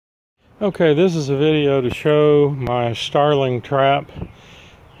Okay, this is a video to show my Starling Trap,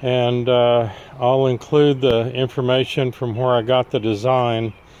 and I'll include the information from where I got the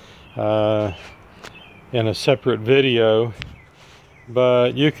design in a separate video.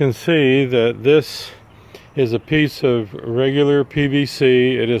 But you can see that this is a piece of regular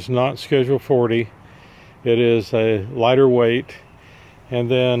PVC. It is not Schedule 40. It is a lighter weight, and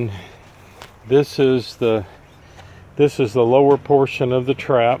then this is the lower portion of the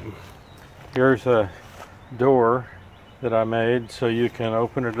trap. Here's a door that I made so you can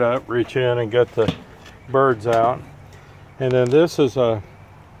open it up, reach in and get the birds out. And then this is a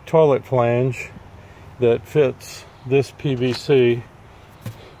toilet flange that fits this PVC.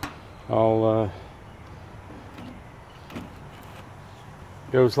 Goes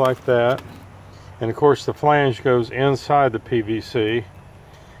like that. And of course the flange goes inside the PVC.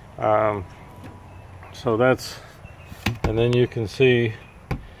 So that's, and then you can see,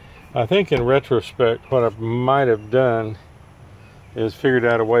 I think in retrospect, what I might have done is figured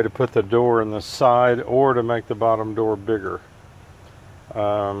out a way to put the door in the side or to make the bottom door bigger.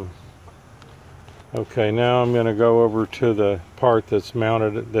 Okay, now I'm going to go over to the part that's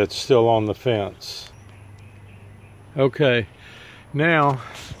mounted, that's still on the fence. Okay, now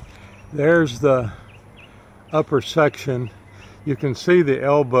there's the upper section. You can see the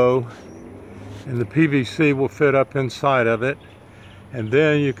elbow, and the PVC will fit up inside of it. And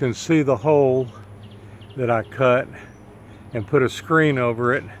then you can see the hole that I cut and put a screen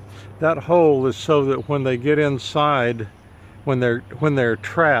over it. That hole is so that when they get inside, when they're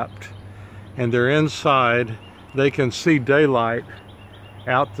trapped and they're inside, they can see daylight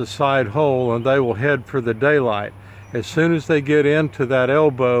out the side hole and they will head for the daylight. As soon as they get into that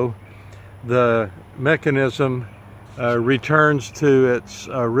elbow, the mechanism returns to its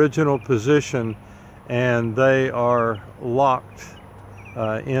original position and they are locked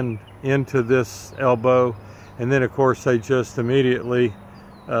into this elbow, and then of course they just immediately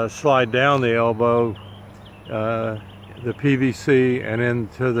slide down the elbow, the PVC, and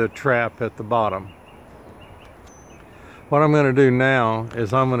into the trap at the bottom. What I'm going to do now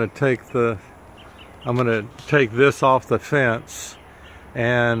is I'm going to take this off the fence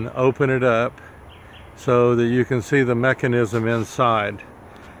and open it up so that you can see the mechanism inside.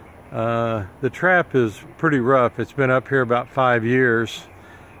 The trap is pretty rough. It's been up here about 5 years,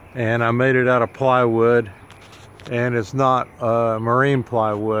 and I made it out of plywood, and it's not marine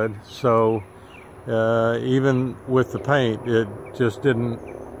plywood, so even with the paint, it just didn't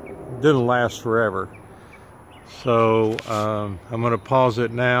last forever. So I'm going to pause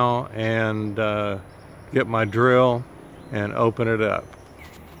it now and get my drill and open it up.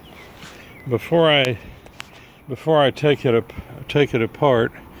 Before I take it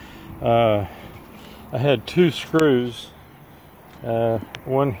apart, I had 2 screws,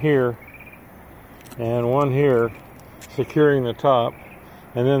 one here and one here, securing the top,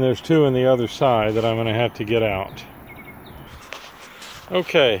 and then there's 2 on the other side that I'm going to have to get out.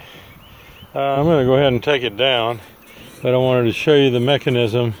 Okay, I'm going to go ahead and take it down, but I wanted to show you the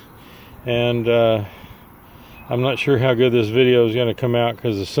mechanism, and I'm not sure how good this video is going to come out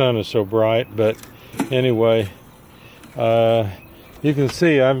because the sun is so bright, but anyway, you can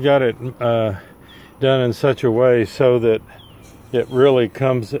see I've got it done in such a way so that it really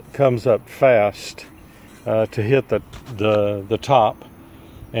comes up fast to hit the top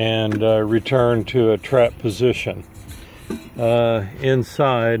and return to a trap position.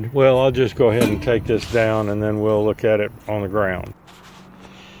 Inside, well, I'll just go ahead and take this down and then we'll look at it on the ground.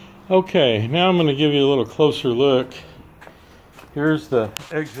 Okay, now I'm going to give you a little closer look. Here's the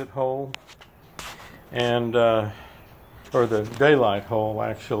exit hole, and or the daylight hole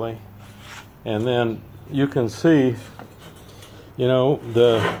actually, and then you can see, you know,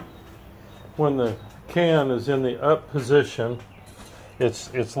 when the can is in the up position,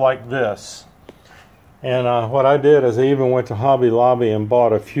 it's like this. And what I did is I even went to Hobby Lobby and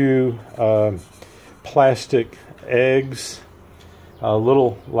bought a few plastic eggs,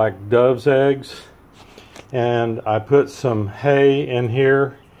 little like dove's eggs, and I put some hay in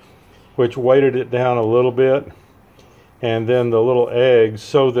here which weighted it down a little bit, and then the little eggs,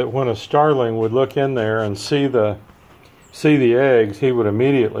 so that when a starling would look in there and see the eggs, he would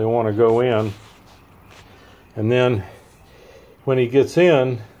immediately want to go in. And then when he gets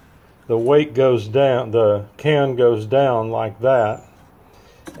in, the weight goes down, the can goes down like that,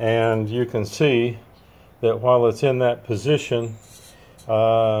 and you can see that while it's in that position,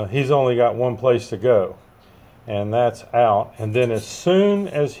 he's only got one place to go, and that's out. And then as soon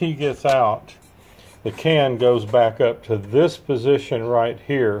as he gets out, the can goes back up to this position right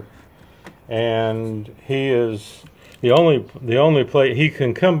here, and he is The only place he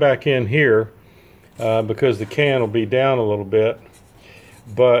can come back in here because the can will be down a little bit,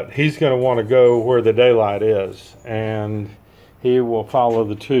 but he's going to want to go where the daylight is, and he will follow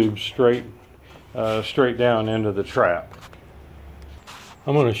the tube straight down into the trap.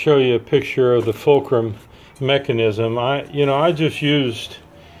 I'm going to show you a picture of the fulcrum mechanism. I just used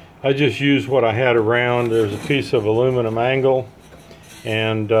what I had around. There's a piece of aluminum angle,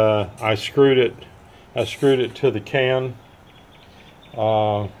 and I screwed it to the can.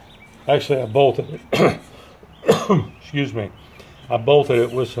 Actually, I bolted it. Excuse me. I bolted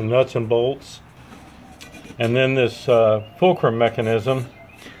it with some nuts and bolts. And then this fulcrum mechanism,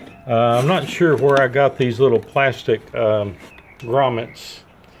 I'm not sure where I got these little plastic grommets,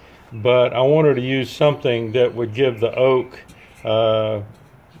 but I wanted to use something that would give the oak,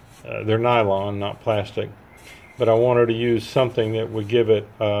 they're nylon, not plastic, but I wanted to use something that would give it,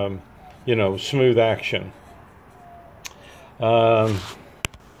 smooth action.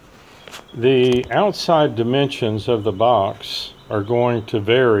 The outside dimensions of the box are going to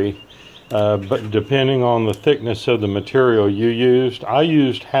vary, but depending on the thickness of the material you used. I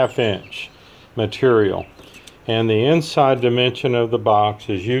used 1/2 inch material, and the inside dimension of the box,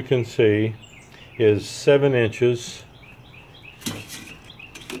 as you can see, is 7 inches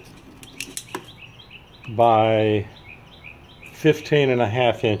by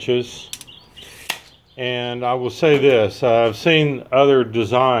 15.5 inches. And I will say this, I've seen other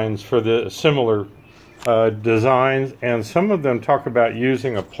designs for the similar designs, and some of them talk about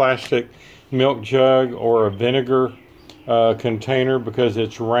using a plastic milk jug or a vinegar container because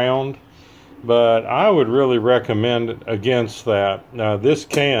it's round, but I would really recommend against that. Now, this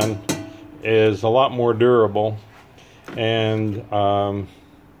can is a lot more durable, and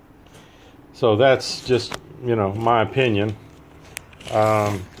so that's just, my opinion.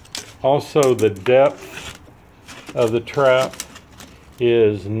 Also, the depth of the trap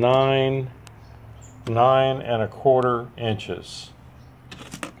is 9.25 inches.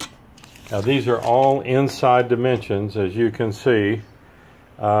 Now, these are all inside dimensions, as you can see.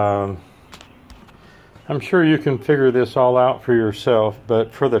 I'm sure you can figure this all out for yourself,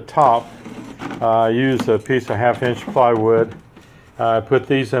 but for the top, I used a piece of 1/2 inch plywood. I put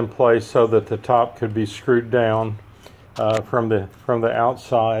these in place so that the top could be screwed down from the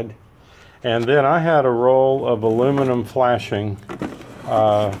outside. And then I had a roll of aluminum flashing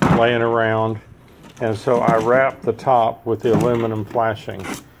laying around, and so I wrapped the top with the aluminum flashing.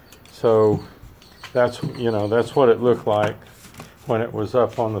 So that's what it looked like when it was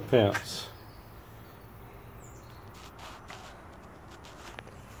up on the fence.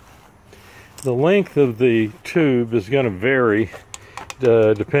 The length of the tube is going to vary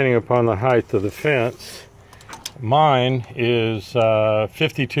depending upon the height of the fence. Mine is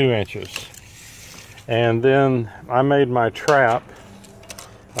 52 inches. And then I made my trap.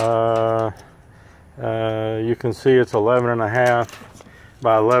 You can see it's 11.5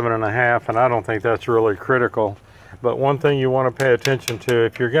 by 11.5, and I don't think that's really critical. But one thing you want to pay attention to,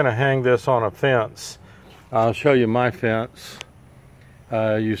 if you're going to hang this on a fence, I'll show you my fence.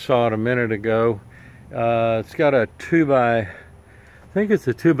 You saw it a minute ago. It's got a 2x, I think it's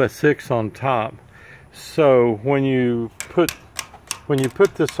a 2x6 on top. So when you put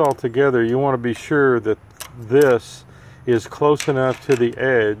this all together, you want to be sure that this is close enough to the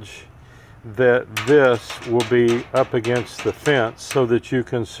edge that this will be up against the fence so that you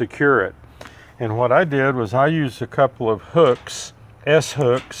can secure it. And what I did was I used a couple of hooks,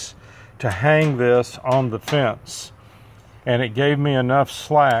 S-hooks, to hang this on the fence. And it gave me enough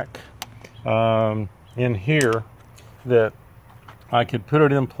slack in here that I could put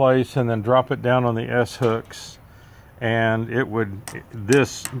it in place and then drop it down on the S-hooks, and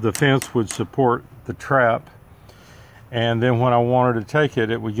the fence would support the trap. And then when I wanted to take it,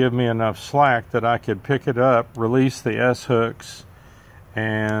 it would give me enough slack that I could pick it up, release the S-hooks,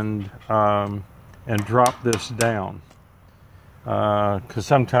 and drop this down. Because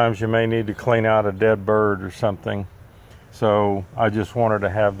sometimes you may need to clean out a dead bird or something. So I just wanted to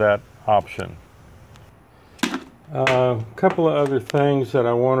have that option. A couple of other things that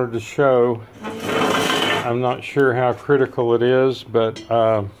I wanted to show. I'm not sure how critical it is, but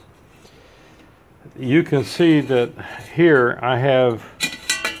you can see that here I have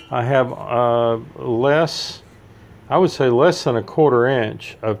less, I would say less than 1/4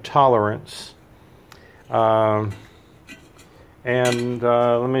 inch of tolerance. Let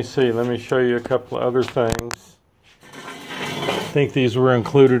me see, let me show you a couple of other things. I think these were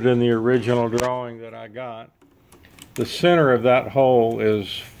included in the original drawing that I got. The center of that hole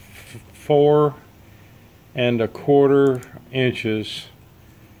is 4.25 inches.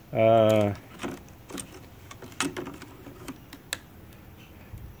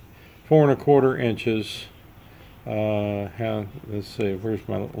 4¼ inches. Let's see, where's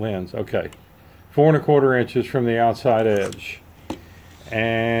my lens? Okay, 4¼ inches from the outside edge,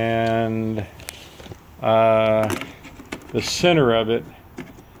 and the center of it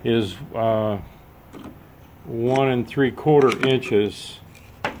is 1¾ inches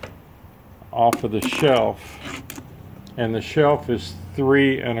off of the shelf, and the shelf is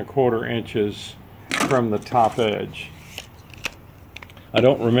 3¼ inches from the top edge. I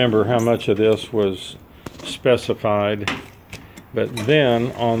don't remember how much of this was specified, but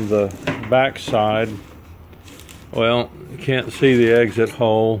then on the back side, well, you can't see the exit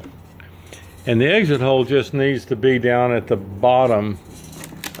hole, and the exit hole just needs to be down at the bottom.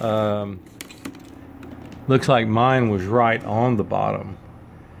 Looks like mine was right on the bottom,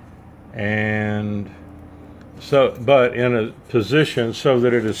 and so, but in a position so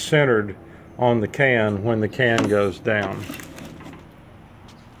that it is centered on the can when the can goes down.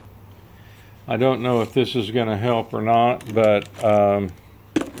 I don't know if this is going to help or not, but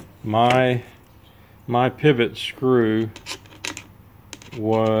my pivot screw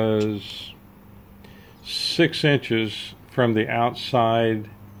was 6 inches from the outside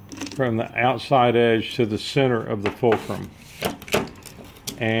edge to the center of the fulcrum,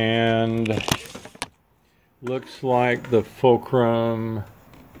 and looks like the fulcrum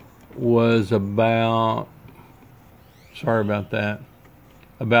was about, sorry about that,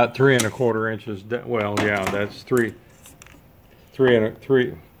 about 3¼ inches. Well, yeah, that's 3¼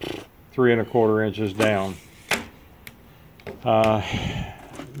 inches down.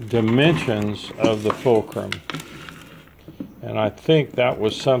 Dimensions of the fulcrum, and I think that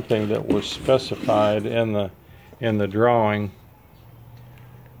was something that was specified in the drawing.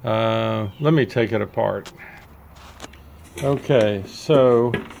 Let me take it apart. Okay,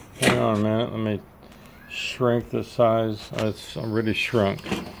 so hang on a minute, let me shrink the size. It's already shrunk.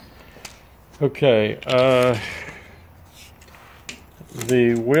 Okay,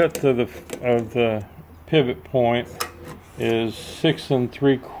 the width of the pivot point is 6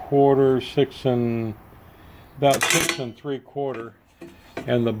 3/4, about 6 3/4,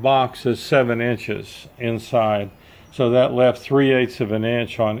 and the box is 7 inches inside. So that left 3/8 of an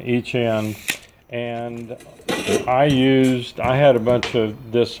inch on each end, and I had a bunch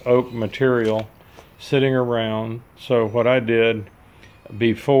of this oak material sitting around. So what I did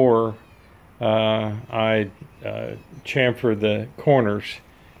before I chamfered the corners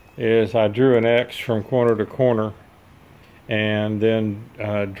is I drew an X from corner to corner, and then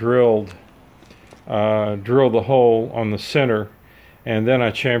drilled the hole on the center, and then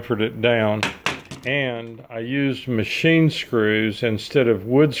I chamfered it down, and I used machine screws instead of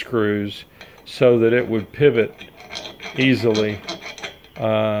wood screws so that it would pivot easily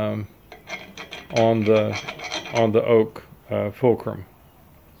on the oak fulcrum.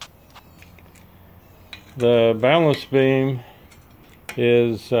 The balance beam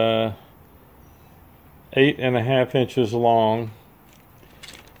is 8½ inches long,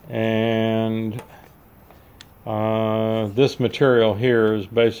 and this material here is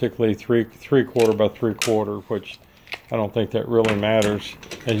basically 3/4 by 3/4, which I don't think that really matters.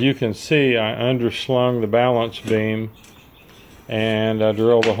 As you can see, I underslung the balance beam, and I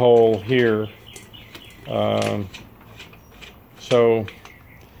drilled a hole here. So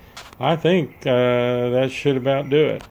I think that should about do it.